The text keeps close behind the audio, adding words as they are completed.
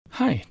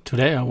Hi,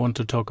 today I want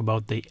to talk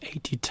about the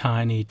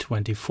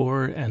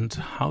ATtiny24 and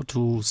how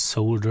to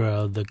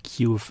solder the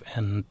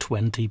QFN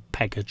 20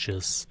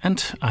 packages.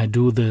 And I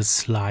do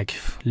this like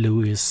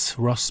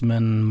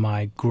Rossmann,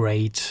 my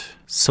great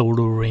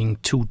soldering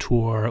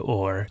tutor,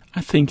 or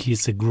I think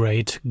he's a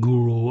great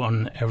guru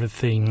on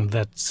everything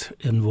that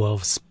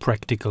involves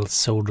practical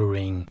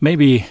soldering.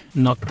 Maybe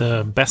not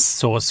the best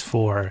source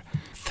for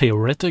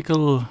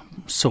theoretical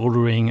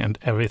soldering and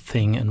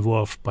everything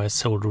involved by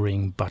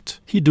soldering, but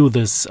he do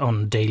this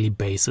on daily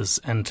basis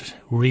and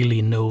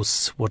really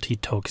knows what he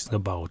talks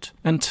about.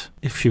 And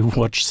if you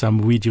watch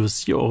some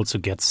videos, you also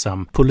get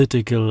some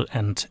political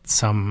and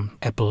some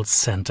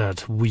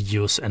Apple-centered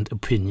videos and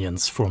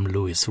opinions from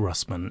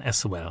Rossmann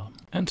as well.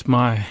 And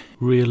my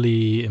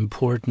really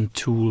important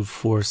tool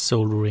for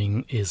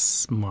soldering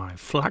is my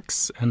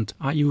flux, and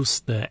I use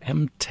the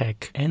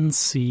MTech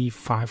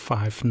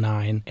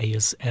NC559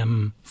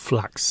 ASM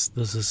flux.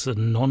 This is a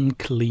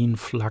non-clean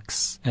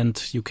flux,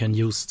 and you can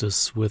use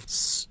this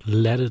with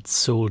leaded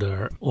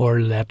solder or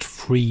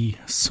lead-free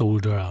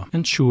solder.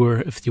 And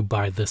sure, if you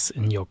buy this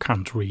in your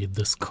country,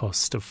 this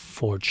costs a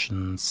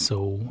fortune.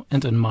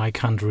 And in my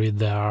country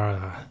there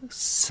are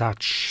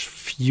such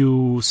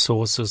few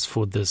sources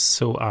for this,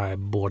 so I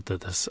bought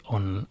this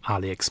on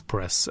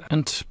AliExpress.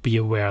 And be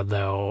aware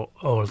there are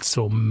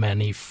also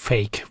many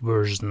fake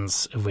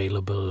versions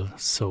available,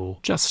 so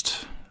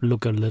just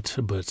look a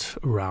little bit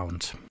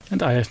around.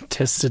 And I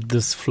tested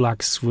this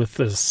flux with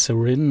a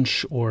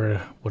syringe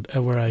or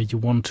whatever you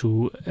want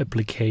to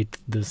applicate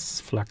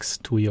this flux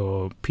to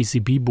your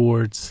PCB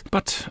boards.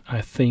 But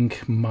I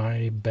think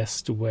my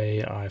best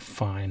way I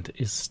find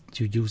is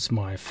to use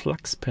my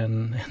flux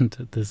pen, and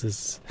this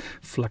is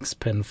flux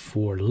pen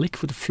for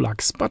liquid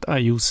flux, but I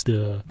use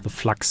the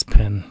flux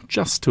pen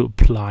just to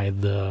apply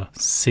the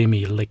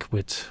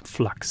semi-liquid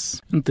flux.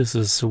 And this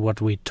is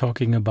what we're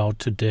talking about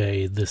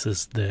today. This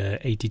is the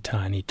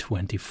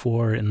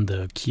ATtiny24 in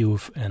the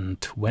QFN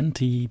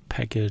 20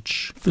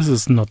 package. This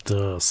is not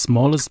the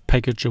smallest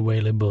package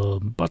available,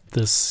 but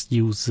this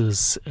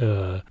uses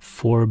a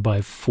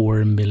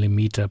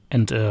 4x4mm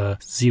and a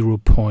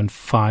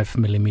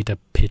 0.5mm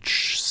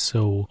pitch,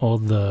 so all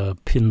the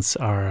pins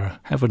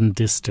have a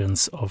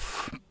distance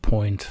of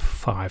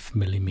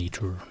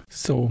 0.5mm.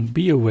 So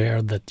be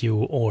aware that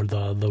you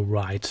order the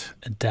right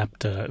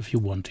adapter if you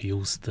want to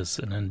use this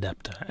in an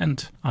adapter.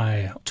 And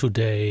I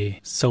today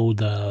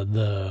solder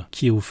the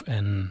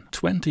QFN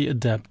 20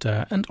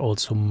 adapter and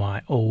also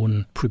my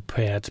own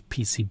prepared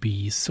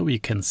PCB, so you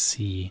can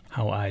see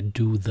how I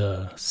do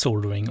the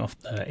soldering of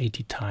the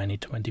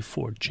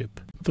ATtiny24 chip.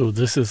 So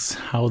this is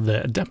how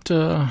the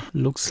adapter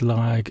looks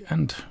like,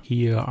 and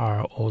here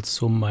are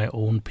also my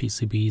own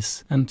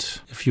PCBs.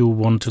 And if you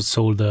want to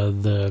solder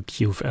the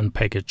QFN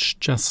package,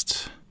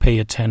 just pay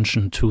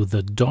attention to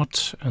the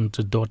dot, and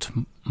the dot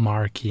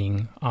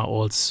marking are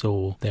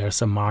also,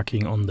 there's a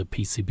marking on the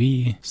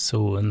PCB.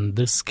 So in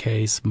this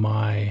case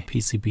my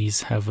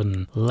PCBs have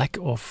a lack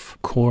of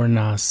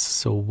corners,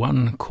 so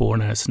one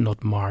corner is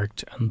not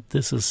marked, and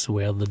this is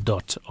where the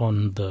dot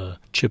on the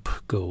chip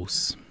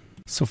goes.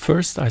 So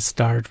first I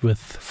start with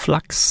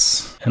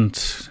flux and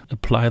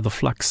apply the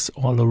flux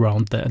all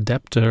around the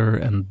adapter,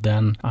 and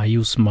then I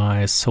use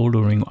my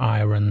soldering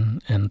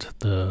iron and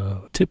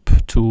the tip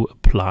to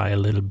apply a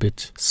little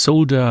bit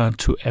solder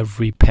to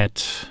every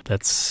pad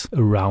that's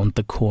around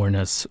the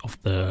corners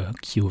of the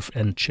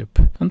QFN chip.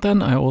 And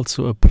then I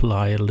also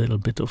apply a little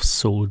bit of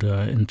solder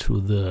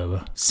into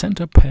the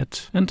center pad,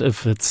 and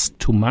if it's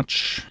too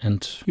much,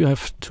 and you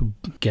have to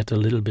get a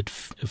little bit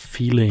a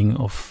feeling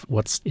of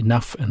what's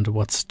enough and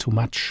what's too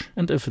much.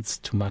 And if it's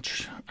too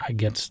much, I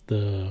get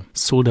the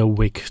solder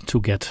wick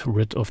to get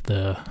rid of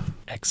the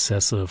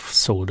excessive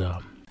solder.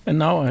 And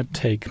now I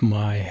take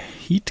my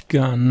heat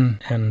gun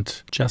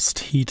and just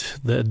heat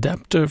the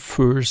adapter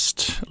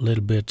first a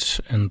little bit,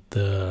 and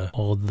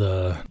all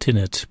the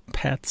tinned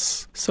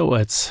pads, so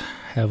it's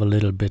have a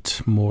little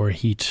bit more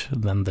heat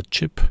than the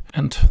chip.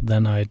 And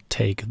then I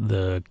take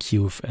the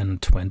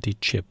QFN 20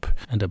 chip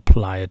and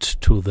apply it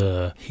to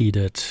the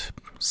heated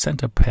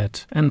center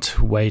pad and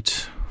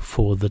wait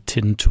for the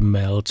tin to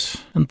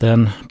melt, and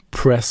then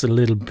press a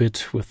little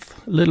bit with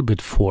a little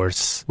bit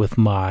force with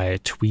my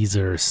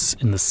tweezers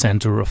in the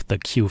center of the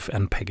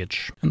QFN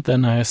package. And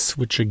then I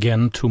switch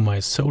again to my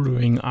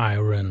soldering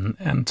iron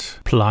and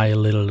apply a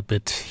little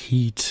bit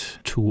heat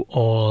to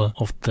all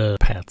of the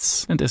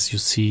pads. And as you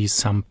see,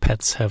 some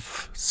pads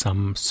have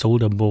some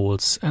solder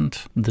balls, and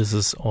this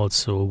is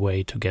also a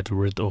way to get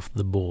rid of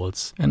the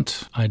balls. And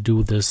I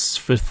do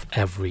this with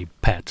every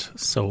pad,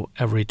 so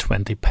every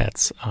 20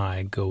 pads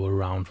I go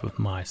around with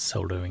my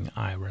soldering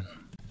iron.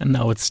 And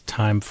now it's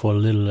time for a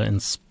little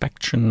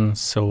inspection,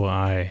 so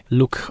I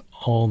look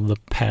all the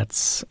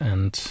pads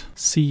and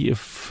see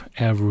if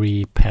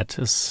every pad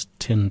is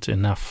tinned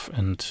enough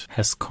and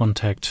has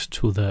contact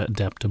to the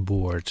adapter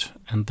board.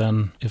 And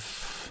then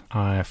if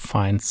I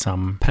find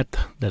some pad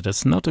that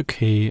is not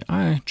okay,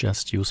 I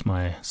just use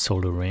my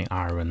soldering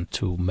iron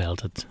to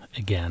melt it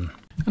again.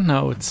 And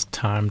now it's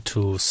time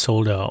to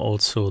solder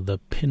also the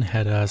pin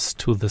headers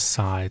to the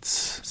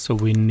sides. So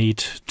we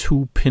need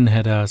 2 pin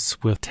headers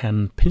with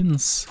 10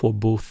 pins for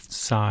both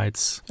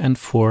sides. And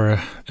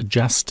for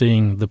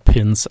adjusting the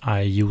pins,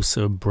 I use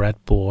a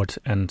breadboard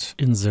and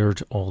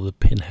insert all the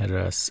pin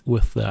headers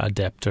with the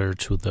adapter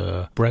to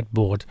the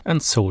breadboard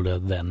and solder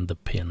then the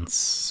pins.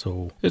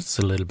 So it's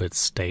a little bit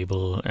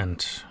stable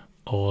and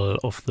all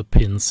of the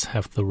pins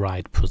have the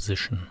right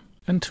position.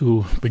 And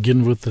to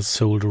begin with the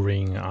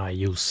soldering, I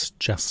use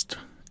just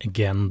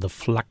again the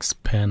flux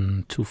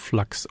pen to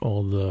flux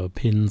all the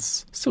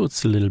pins, so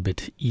it's a little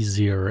bit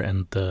easier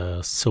and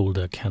the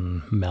solder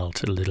can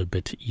melt a little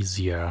bit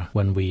easier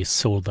when we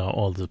solder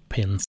all the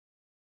pins.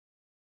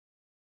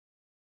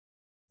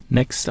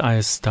 Next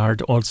I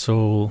start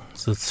also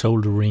the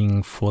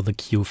soldering for the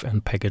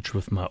QFN package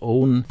with my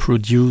own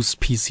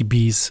produced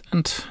PCBs,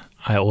 and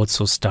I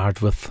also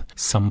start with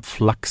some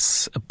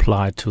flux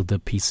applied to the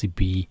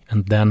PCB,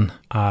 and then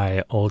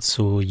I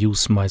also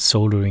use my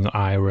soldering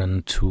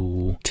iron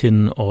to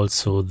tin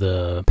also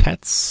the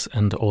pads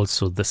and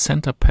also the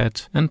center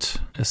pad. And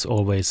as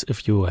always,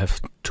 if you have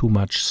too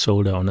much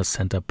solder on a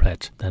center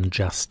pad, then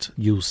just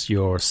use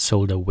your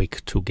solder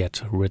wick to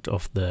get rid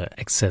of the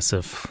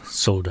excessive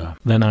solder.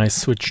 Then I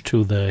switch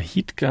to the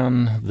heat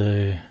gun,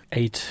 the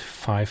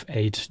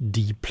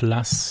 858D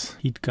Plus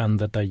heat gun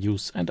that I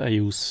use, and I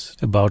use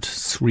about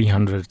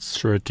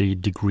 330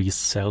 degrees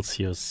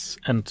Celsius.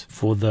 And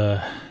for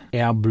the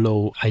air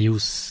blow I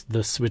use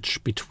the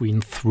switch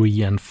between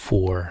 3 and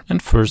 4.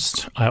 And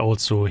first I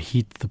also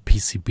heat the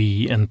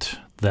PCB and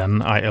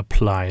then I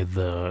apply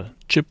the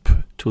chip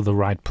to the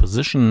right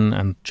position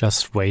and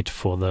just wait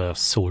for the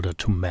solder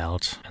to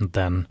melt, and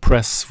then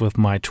press with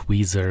my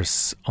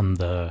tweezers on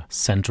the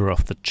center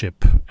of the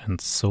chip, and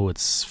so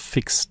it's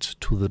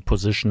fixed to the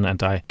position,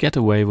 and I get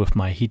away with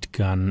my heat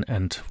gun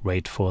and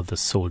wait for the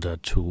solder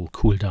to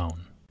cool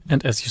down.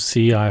 And as you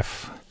see,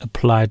 I've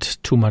applied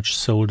too much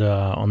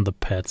solder on the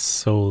pads,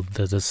 so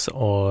that this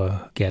all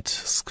get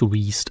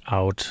squeezed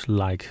out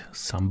like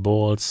some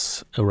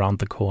balls around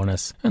the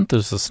corners, and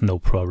this is no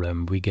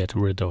problem. We get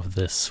rid of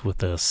this with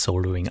the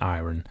soldering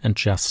iron and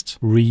just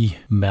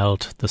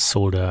re-melt the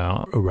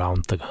solder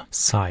around the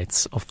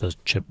sides of the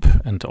chip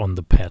and on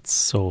the pads,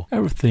 so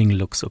everything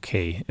looks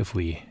okay if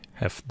we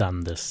have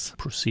done this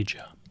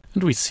procedure.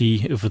 And we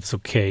see if it's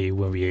okay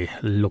when we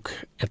look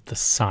at the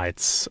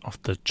sides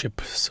of the chip.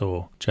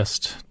 So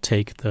just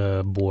take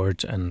the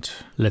board and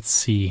let's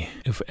see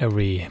if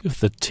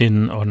the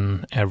tin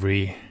on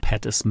every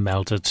pad is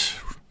melted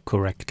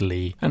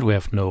correctly and we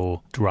have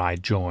no dry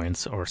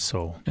joints or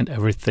so, and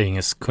everything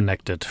is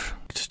connected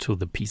to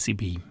the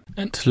PCB.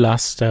 And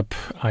last step,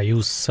 I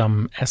use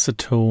some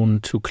acetone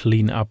to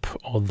clean up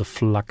all the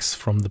flux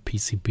from the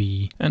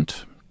PCB and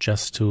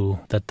just to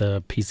that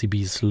the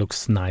PCBs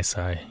looks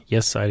nicer.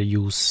 Yes, I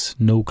use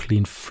no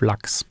clean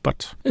flux,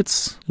 but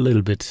it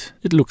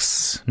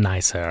looks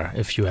nicer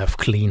if you have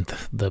cleaned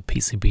the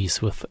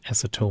PCBs with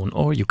acetone,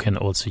 or you can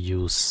also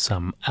use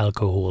some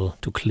alcohol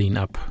to clean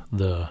up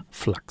the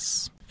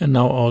flux. And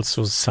now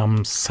also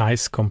some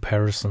size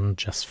comparison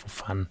just for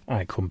fun.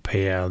 I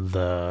compare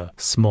the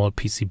small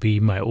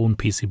PCB, my own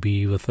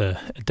PCB, with the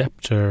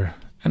adapter,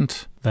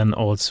 and then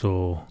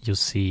also you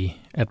see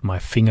at my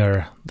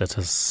finger that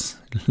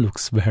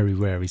looks very,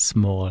 very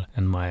small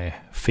and my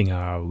finger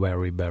are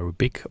very, very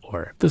big,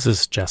 or this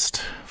is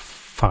just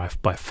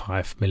 5 by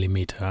 5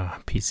 millimeter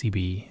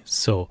PCB.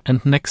 So,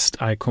 and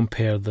next I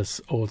compare this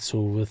also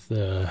with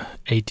the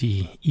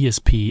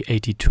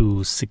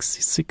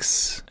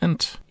ESP8266,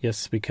 and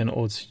yes, we can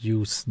also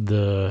use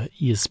the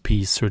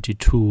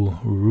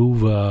ESP32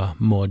 Rover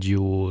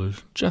module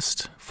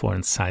just for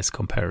a size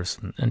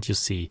comparison. And you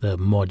see the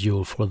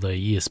module for the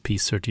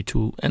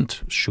ESP32, and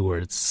sure,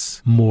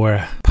 it's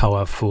more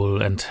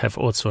powerful and have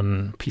also a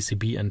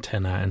PCB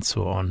antenna and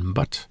so on.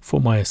 But for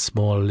my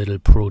small little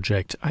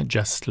project, I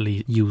just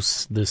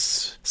use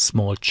this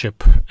small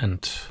chip,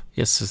 and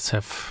yes, it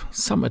have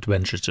some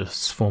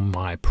advantages for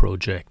my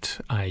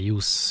project. I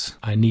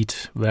need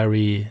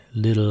very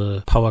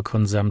little power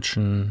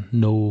consumption,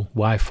 no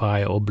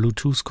Wi-Fi or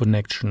Bluetooth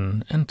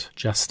connection, and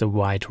just a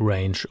wide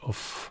range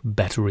of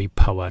battery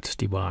powered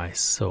device.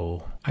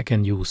 So I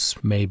can use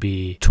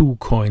maybe 2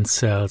 coin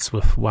cells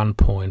with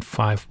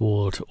 1.5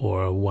 volt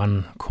or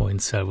 1 coin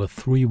cell with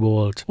 3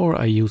 volt, or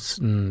I use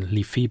an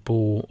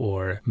LiFePO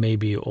or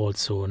maybe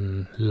also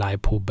an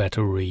LiPo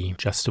battery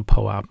just to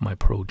power up my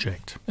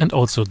project. And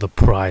also the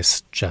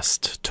price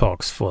just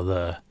talks for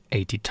the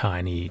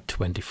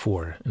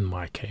ATtiny24 in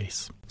my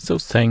case. So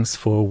thanks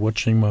for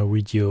watching my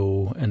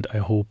video, and I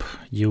hope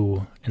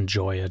you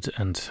enjoy it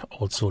and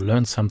also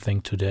learn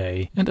something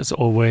today. And as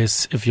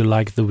always, if you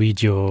like the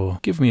video,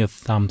 give me a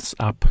thumbs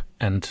up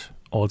and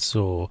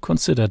also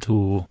consider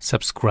to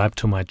subscribe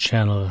to my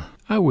channel.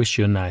 I wish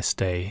you a nice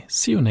day.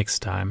 See you next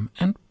time,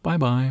 and bye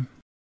bye.